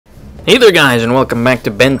Hey there guys, and welcome back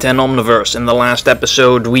to Ben 10 Omniverse. In the last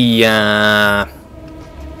episode we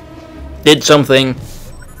did something.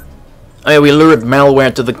 Oh yeah, we lured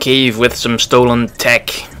Malware to the cave with some stolen tech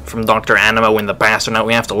from Dr. Animo in the past, and now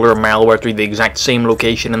we have to lure Malware to the exact same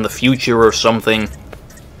location in the future or something.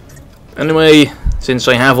 Anyway, since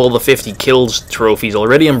I have all the 50 kills trophies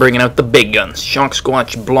already, I'm bringing out the big guns. Shock,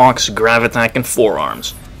 Squatch, Blocks, Gravitack, and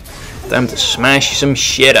Forearms. Time to smash some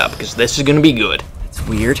shit up, because this is gonna be good. It's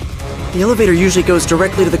weird. The elevator usually goes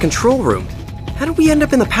directly to the control room. How did we end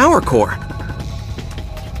up in the power core?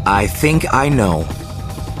 I think I know.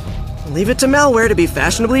 Leave it to Malware to be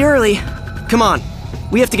fashionably early. Come on,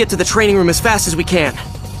 we have to get to the training room as fast as we can.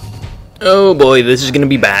 Oh boy, this is gonna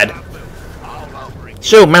be bad.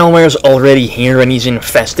 So, Malware's already here and he's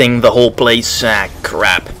infesting the whole place. Ah,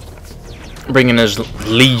 crap. Bringing us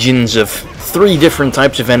legions of 3 different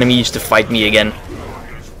types of enemies to fight me again.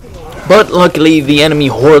 But luckily, the enemy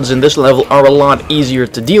hordes in this level are a lot easier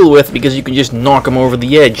to deal with because you can just knock them over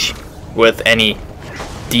the edge with any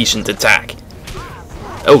decent attack.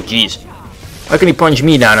 Oh jeez. How can he punch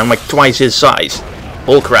me down? I'm like twice his size.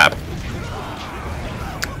 Bullcrap.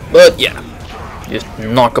 But yeah, just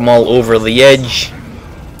knock them all over the edge.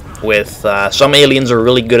 With some aliens are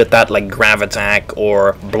really good at that, like Gravitack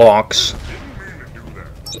or Blocks.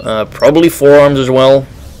 Probably Forearms as well.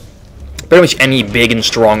 Pretty much any big and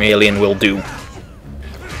strong alien will do.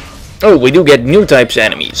 Oh, we do get new types of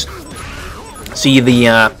enemies. See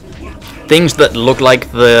the things that look like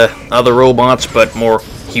the other robots but more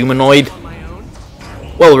humanoid?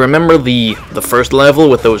 Well, remember the first level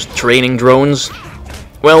with those training drones?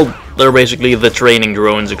 Well, they're basically the training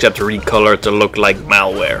drones except recolored to look like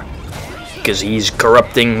Malware. Because he's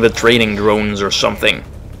corrupting the training drones or something.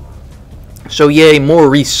 So yay, more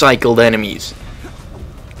recycled enemies.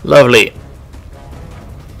 Lovely.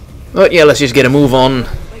 But yeah, let's just get a move on.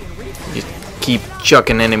 Just keep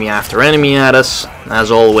chucking enemy after enemy at us,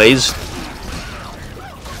 as always.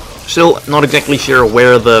 Still not exactly sure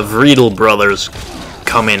where the Vriedel brothers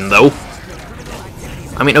come in, though.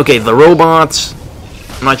 I mean, okay, the robots,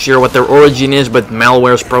 I'm not sure what their origin is, but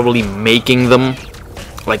Malware's probably making them,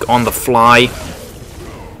 like on the fly,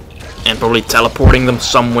 and probably teleporting them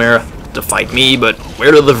somewhere to fight me, but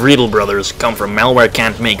where do the Vriedel brothers come from? Malware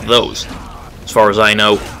can't make those, as far as I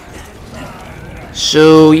know.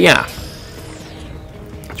 So, yeah.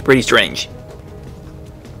 It's pretty strange.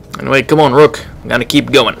 Anyway, come on, Rook. We gotta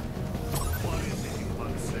keep going.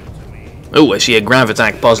 Oh, I see a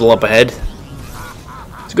Gravitack puzzle up ahead.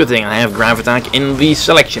 It's a good thing I have Gravitack in the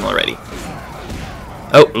selection already.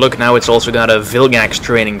 Oh, look, now it's also got a Vilgax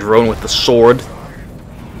training drone with the sword.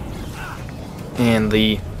 And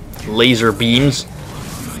the laser beams.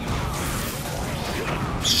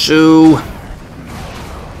 So,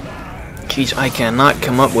 jeez, I cannot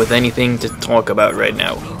come up with anything to talk about right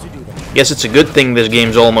now. Guess it's a good thing this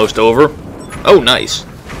game's almost over. Oh, nice.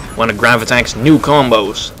 One of Gravitack's new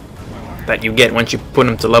combos that you get once you put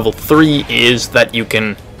them to level 3 is that you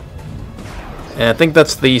can... I think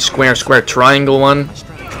that's the square triangle one.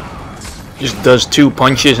 Just does 2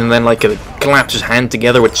 punches and then like it claps his hand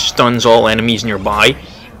together, which stuns all enemies nearby.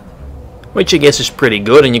 Which I guess is pretty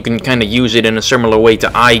good, and you can kind of use it in a similar way to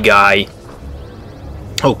Eye Guy.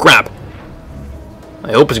 Oh crap.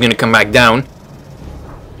 I hope it's going to come back down.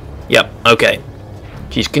 Yep, okay.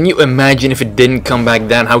 Jeez, can you imagine if it didn't come back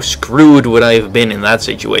down? How screwed would I have been in that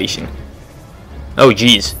situation? Oh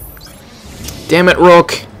jeez. Damn it,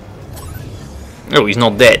 Rook. Oh, he's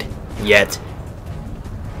not dead. Yet.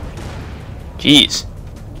 Jeez.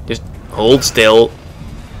 Just hold still.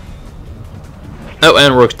 Oh,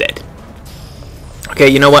 and Rook's dead. Okay,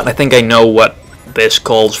 you know what? I think I know what this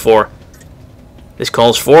calls for. This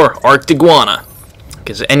calls for Arctiguana.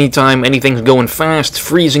 Because anytime anything's going fast,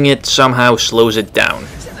 freezing it somehow slows it down.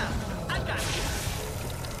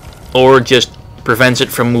 Or just prevents it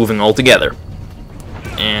from moving altogether.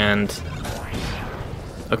 And...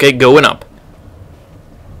 okay, going up.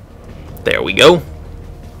 There we go.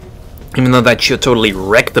 Even though that should totally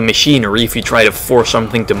wreck the machinery if you try to force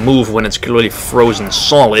something to move when it's clearly frozen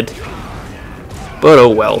solid. But oh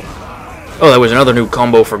well. Oh, that was another new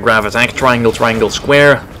combo for Gravitack. Triangle, triangle,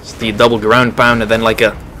 square. It's the double ground pound and then like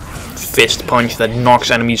a fist punch that knocks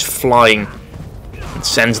enemies flying. It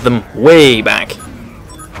sends them way back.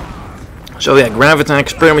 So yeah,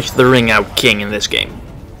 Gravitack's pretty much the ring out king in this game.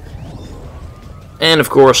 And of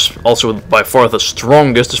course, also by far the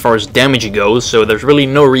strongest as far as damage goes, so there's really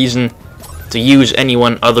no reason to use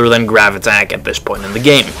anyone other than Gravitack at this point in the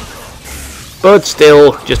game. But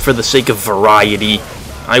still, just for the sake of variety,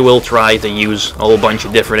 I will try to use a whole bunch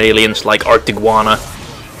of different aliens like Arctiguana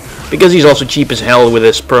Because he's also cheap as hell with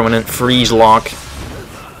his permanent freeze lock.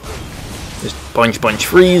 Just punch, punch,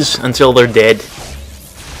 freeze until they're dead.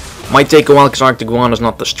 Might take a while because Arctic Iguana's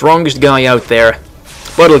not the strongest guy out there,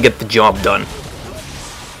 but it'll get the job done.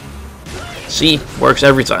 See, works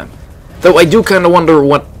every time. Though I do kind of wonder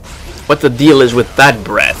what the deal is with that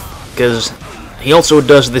breath, because he also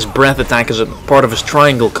does this breath attack as a part of his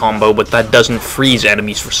triangle combo, but that doesn't freeze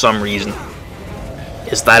enemies for some reason.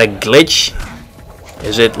 Is that a glitch?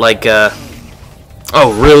 Is it like a...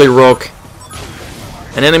 Oh, really, Rook?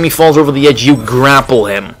 An enemy falls over the edge, you grapple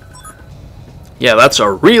him. Yeah, that's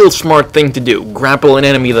a real smart thing to do. Grapple an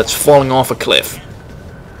enemy that's falling off a cliff.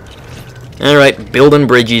 Alright, building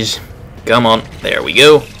bridges. Come on, there we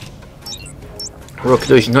go. Rook,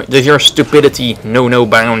 does your stupidity know no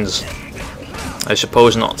bounds? I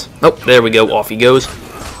suppose not. Oh, there we go, off he goes.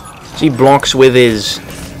 He blocks with his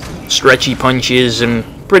stretchy punches, and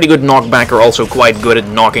pretty good knockback are also quite good at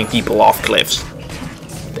knocking people off cliffs.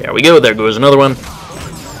 There we go, there goes another one.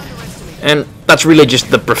 And that's really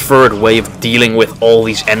just the preferred way of dealing with all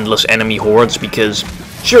these endless enemy hordes, because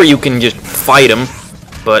sure, you can just fight them,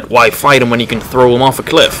 but why fight them when you can throw them off a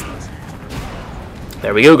cliff?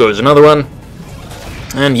 There we go, goes another one.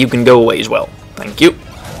 And you can go away as well. Thank you.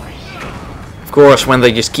 Of course, when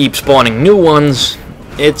they just keep spawning new ones,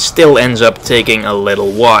 it still ends up taking a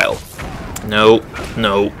little while. No,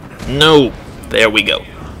 no, no. There we go.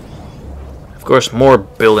 Of course, more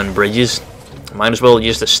building bridges. Might as well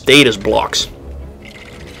just the status blocks.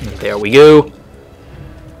 There we go.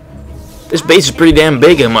 This base is pretty damn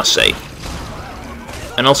big, I must say.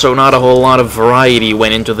 And also not a whole lot of variety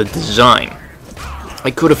went into the design.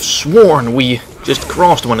 I could have sworn we just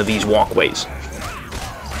crossed one of these walkways.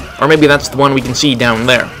 Or maybe that's the one we can see down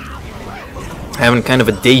there. Having kind of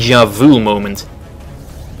a deja vu moment.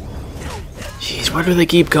 Jeez, where do they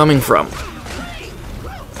keep coming from?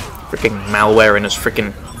 Freaking Malware and his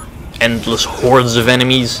freaking endless hordes of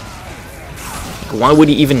enemies. Why would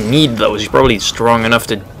he even need those? He's probably strong enough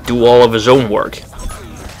to do all of his own work.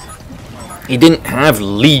 He didn't have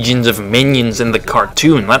legions of minions in the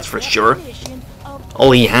cartoon, that's for sure.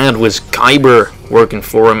 All he had was Kyber working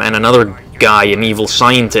for him and another guy, an evil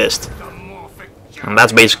scientist. And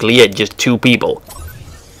that's basically it, just two people.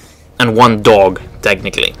 And one dog,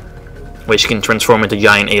 technically. Which can transform into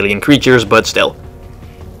giant alien creatures, but still.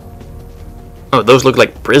 Oh, those look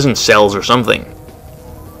like prison cells or something.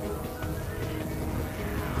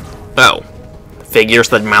 Oh. Figures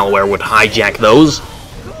that Malware would hijack those.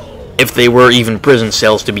 If they were even prison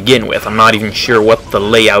cells to begin with. I'm not even sure what the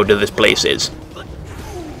layout of this place is.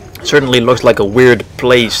 Certainly looks like a weird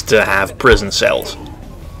place to have prison cells.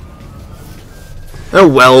 Oh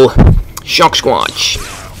well. Shock Squatch.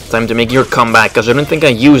 Time to make your comeback, because I don't think I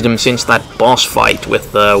used him since that boss fight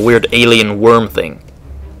with the weird alien worm thing.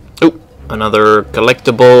 Another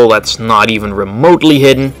collectible that's not even remotely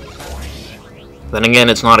hidden. Then again,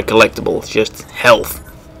 it's not a collectible, it's just health.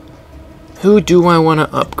 Who do I want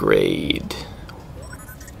to upgrade?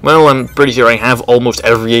 Well, I'm pretty sure I have almost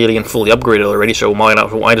every alien fully upgraded already, so might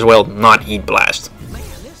as well not Heat Blast.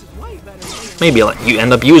 Maybe I'll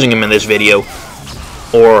end up using him in this video.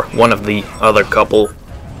 Or one of the other couple.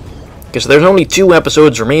 Because there's only 2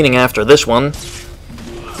 episodes remaining after this one.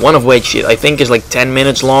 One of which I think is like 10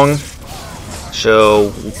 minutes long.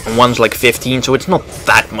 So, one's like 15, so it's not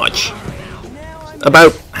that much.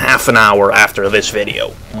 About half an hour after this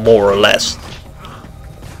video, more or less.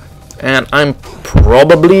 And I'm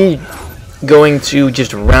probably going to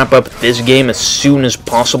just wrap up this game as soon as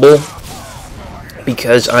possible.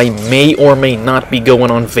 Because I may or may not be going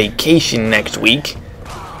on vacation next week.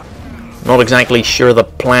 Not exactly sure, the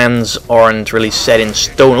plans aren't really set in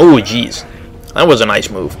stone. Oh, jeez. That was a nice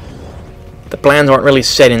move. The plans aren't really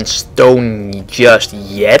set in stone just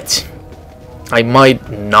yet. I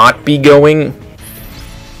might not be going.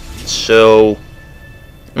 So,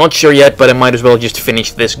 not sure yet, but I might as well just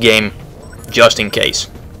finish this game just in case.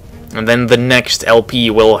 And then the next LP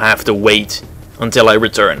will have to wait until I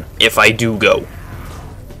return, if I do go.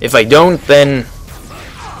 If I don't, then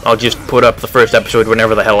I'll just put up the first episode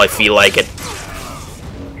whenever the hell I feel like it.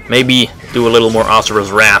 Maybe do a little more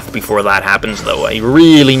Asura's Wrath before that happens, though. I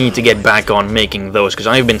really need to get back on making those, because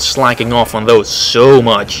I've been slacking off on those so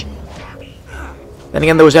much. Then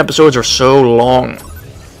again, those episodes are so long.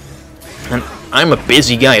 And I'm a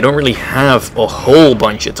busy guy, I don't really have a whole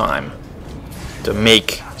bunch of time to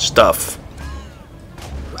make stuff.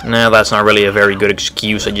 Nah, that's not really a very good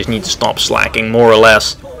excuse, I just need to stop slacking, more or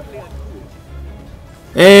less.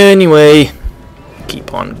 Anyway,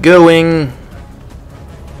 keep on going.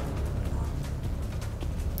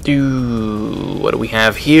 What do we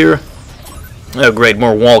have here? Oh great,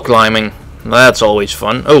 more wall climbing. That's always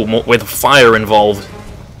fun. Oh, more with fire involved.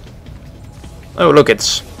 Oh look,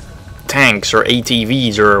 it's tanks or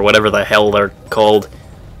ATVs or whatever the hell they're called.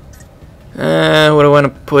 What do I want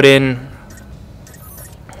to put in?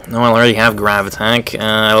 No, I already have Gravitank.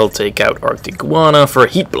 I'll take out Arctic Iguana for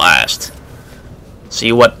Heat Blast.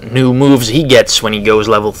 See what new moves he gets when he goes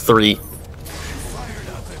level 3.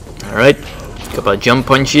 Alright, couple of jump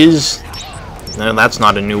punches. No, that's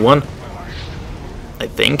not a new one. I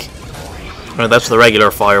think. Oh, that's the regular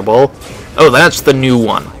fireball. Oh, that's the new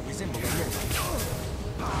one.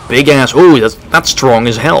 Big ass. Oh, that's strong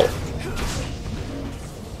as hell.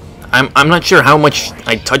 I'm not sure how much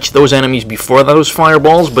I touched those enemies before those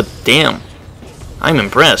fireballs, but damn, I'm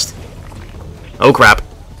impressed. Oh crap.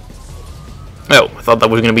 Oh, I thought that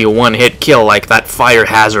was going to be a one-hit kill like that fire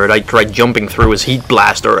hazard I tried jumping through as Heat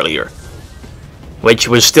Blast earlier. Which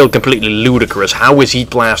was still completely ludicrous. How is Heat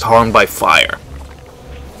Blast harmed by fire?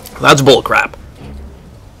 That's bullcrap.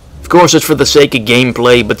 Of course it's for the sake of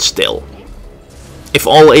gameplay, but still. If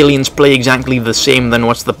all aliens play exactly the same, then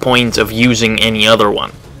what's the point of using any other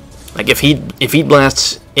one? Like, if Heat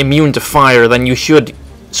Blast's immune to fire, then you should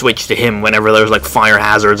switch to him whenever there's, like, fire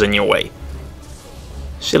hazards in your way.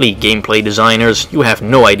 Silly gameplay designers, you have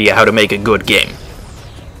no idea how to make a good game.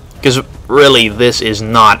 Because, really, this is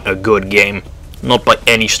not a good game. Not by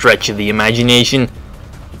any stretch of the imagination.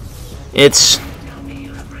 It's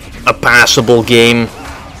a passable game.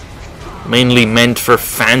 Mainly meant for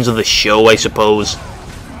fans of the show, I suppose.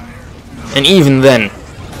 And even then,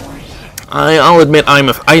 I'll admit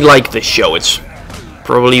I like this show. It's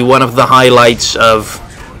probably one of the highlights of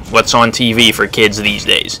what's on TV for kids these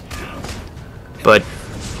days. But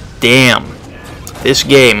damn, this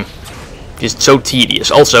game is so tedious.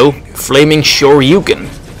 Also, Flaming Shoryuken.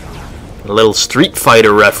 A little Street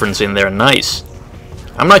Fighter reference in there, nice.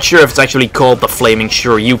 I'm not sure if it's actually called the Flaming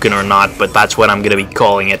Shoryuken or not, but that's what I'm gonna be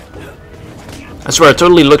calling it. I swear, it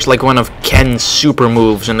totally looks like one of Ken's super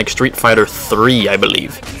moves in like Street Fighter 3, I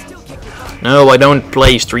believe. No, I don't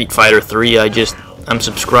play Street Fighter 3, I'm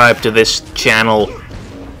subscribed to this channel,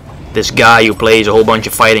 this guy who plays a whole bunch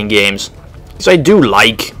of fighting games. Because I do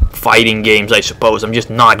like fighting games, I suppose, I'm just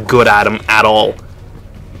not good at them at all.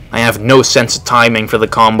 I have no sense of timing for the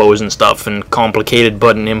combos and stuff, and complicated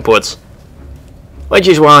button inputs. Which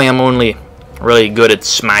is why I'm only really good at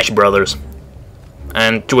Smash Brothers.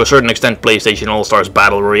 And to a certain extent PlayStation All-Stars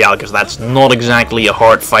Battle Royale, because that's not exactly a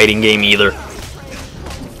hard fighting game either.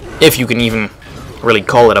 If you can even really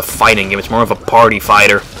call it a fighting game, it's more of a party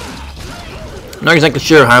fighter. Not exactly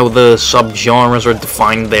sure how the sub-genres are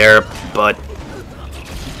defined there, but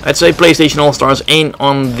I'd say PlayStation All-Stars ain't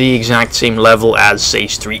on the exact same level as, say,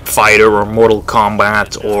 Street Fighter or Mortal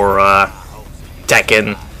Kombat or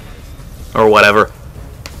Tekken or whatever.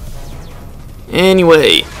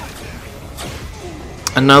 Anyway,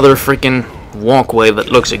 another freaking walkway that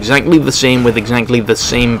looks exactly the same with exactly the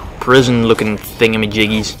same prison-looking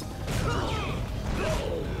thingamajiggies.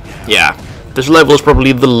 Yeah, this level is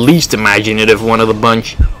probably the least imaginative one of the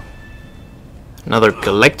bunch. Another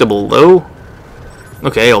collectible, though.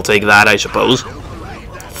 Okay, I'll take that, I suppose.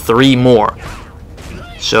 3 more.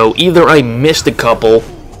 So either I missed a couple,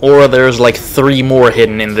 or there's like 3 more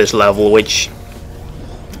hidden in this level, which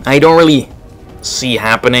I don't really see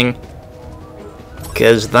happening.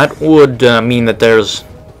 Because that would mean that there's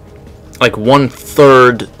like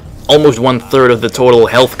 1/3, almost 1/3 of the total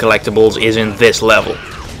health collectibles is in this level.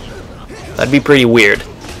 That'd be pretty weird.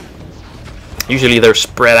 Usually they're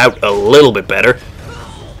spread out a little bit better.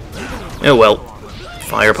 Oh well.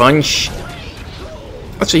 Fire Punch.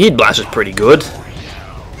 Let's see, Heat Blast is pretty good.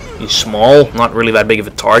 He's small, not really that big of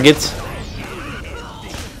a target.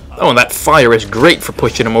 Oh, and that fire is great for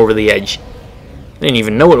pushing him over the edge. I didn't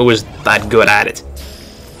even know it was that good at it.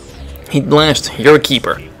 Heat Blast, you're a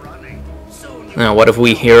keeper. Now, what if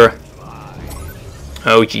we hear...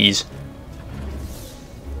 Oh, jeez.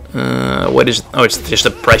 What is... Oh, it's just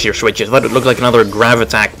the pressure switches. I thought it looked like another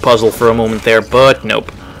Gravitack puzzle for a moment there, but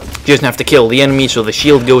nope. You just have to kill the enemy so the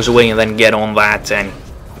shield goes away and then get on that and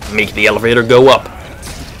make the elevator go up.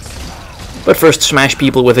 But first, smash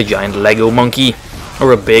people with a giant Lego monkey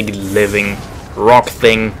or a big living rock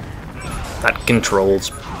thing that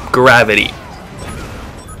controls gravity.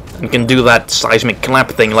 And can do that seismic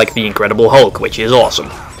clap thing like the Incredible Hulk, which is awesome.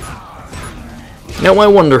 Now I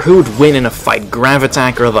wonder who'd win in a fight,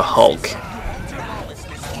 Gravitack or the Hulk?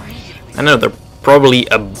 I know they're probably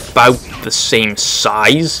about the same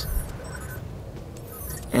size.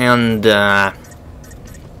 And, well,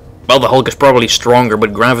 the Hulk is probably stronger,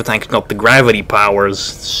 but Gravitack's got the gravity powers,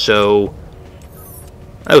 so...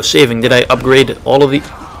 Oh, saving. Did I upgrade all of the...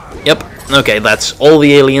 Yep, Okay, that's all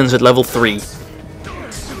the aliens at level 3.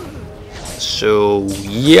 So,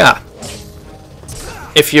 yeah.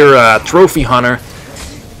 If you're a trophy hunter,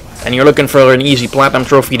 and you're looking for an easy platinum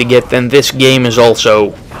trophy to get, then this game is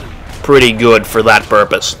also pretty good for that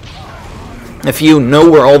purpose. If you know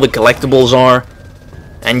where all the collectibles are,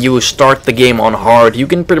 and you start the game on hard, you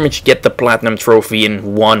can pretty much get the platinum trophy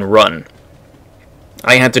in one run.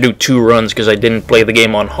 I had to do 2 runs because I didn't play the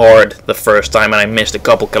game on hard the first time and I missed a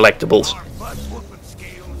couple collectibles.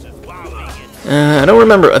 I don't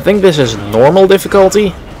remember, I think this is normal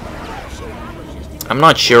difficulty? I'm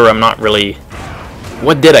not sure, I'm not really...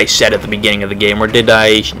 What did I set at the beginning of the game, or did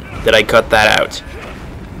I cut that out?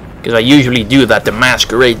 Because I usually do that to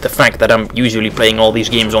masquerade the fact that I'm usually playing all these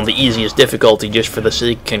games on the easiest difficulty just for the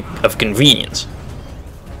sake of convenience.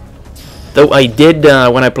 Though I did,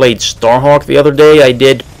 when I played Starhawk the other day, I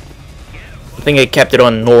think I kept it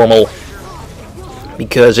on normal.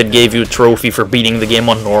 Because it gave you a trophy for beating the game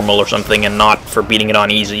on normal or something, and not for beating it on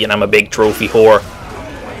easy, and I'm a big trophy whore.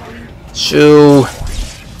 So,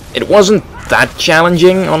 it wasn't that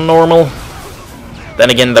challenging on normal. Then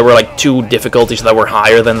again, there were like 2 difficulties that were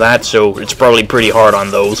higher than that, so it's probably pretty hard on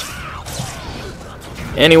those.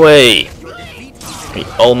 Anyway,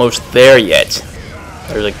 almost there yet.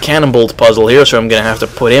 There's a Cannonbolt puzzle here, so I'm gonna have to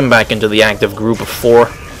put him back into the active group of 4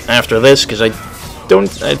 after this, because I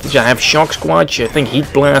have Shock Squatch, I think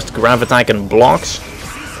Heat Blast, Grav Attack, and Blocks.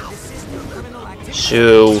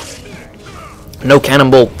 So, no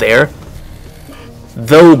Cannonbolt there.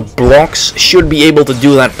 Though Blocks should be able to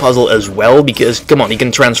do that puzzle as well, because, come on, he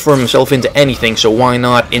can transform himself into anything, so why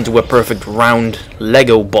not into a perfect round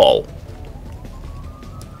Lego ball?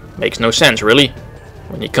 Makes no sense, really,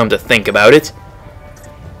 when you come to think about it.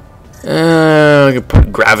 I could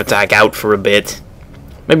put Grav Attack out for a bit.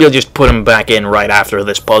 Maybe I'll just put him back in right after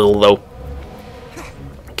this puzzle, though.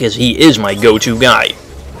 Because he is my go-to guy.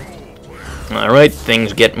 Alright,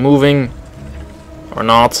 things get moving. Or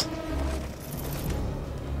not.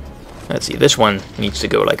 Let's see, this one needs to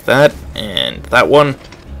go like that. And that one.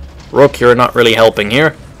 Rook, you're not really helping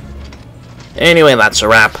here. Anyway, that's a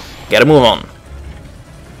wrap. Gotta move on.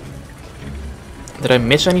 Did I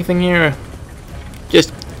miss anything here?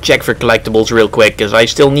 Just check for collectibles real quick, because I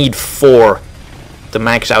still need 4 to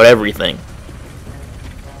max out everything.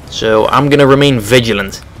 So I'm gonna remain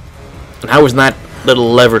vigilant. And how is that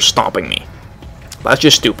little lever stopping me? That's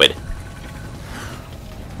just stupid.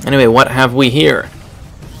 Anyway, what have we here?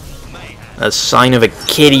 A sign of a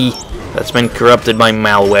kitty that's been corrupted by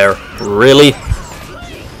malware. Really?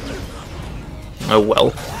 Oh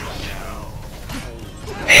well.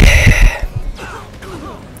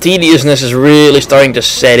 Tediousness is really starting to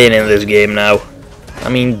set in this game now. I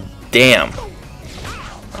mean, damn.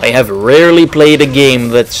 I have rarely played a game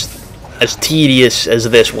that's as tedious as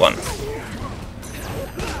this one.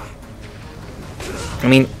 I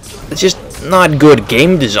mean, it's just not good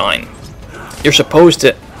game design. You're supposed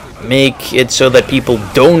to make it so that people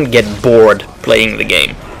don't get bored playing the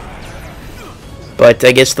game. But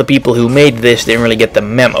I guess the people who made this didn't really get the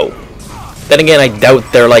memo. Then again, I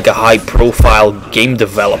doubt they're like a high-profile game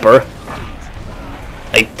developer.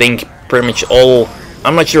 I think pretty much all...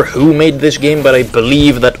 I'm not sure who made this game, but I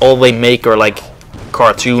believe that all they make are like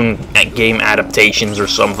cartoon game adaptations or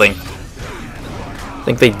something. I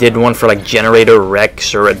think they did one for like Generator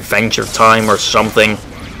Rex or Adventure Time or something.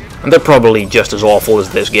 And they're probably just as awful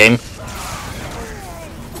as this game.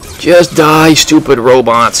 Just die, stupid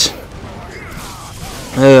robots.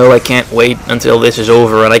 Oh, I can't wait until this is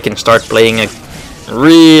over and I can start playing a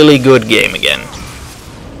really good game again.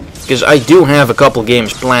 Because I do have a couple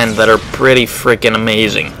games planned that are pretty freaking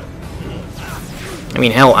amazing. I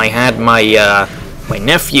mean, hell, I had my my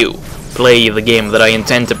nephew play the game that I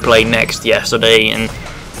intend to play next yesterday, and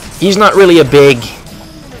he's not really a big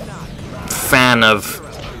fan of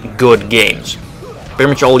good games. Pretty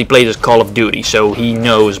much all he plays is Call of Duty, so he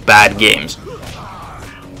knows bad games.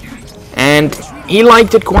 And he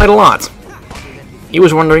liked it quite a lot. He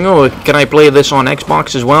was wondering, oh, can I play this on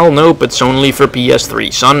Xbox as well? Nope, it's only for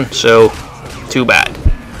PS3, son, so too bad.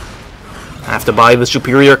 I have to buy the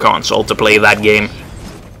superior console to play that game.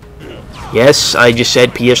 Yes, I just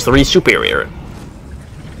said PS3 superior.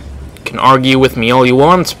 You can argue with me all you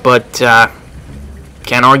want, but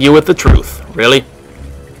can't argue with the truth, really.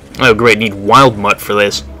 Oh great, need Wild Mud for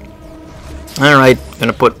this. Alright,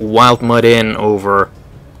 gonna put Wild Mud in over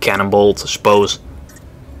Cannonbolt, I suppose.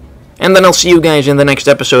 And then I'll see you guys in the next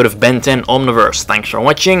episode of Ben 10 Omniverse. Thanks for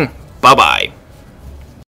watching, bye bye.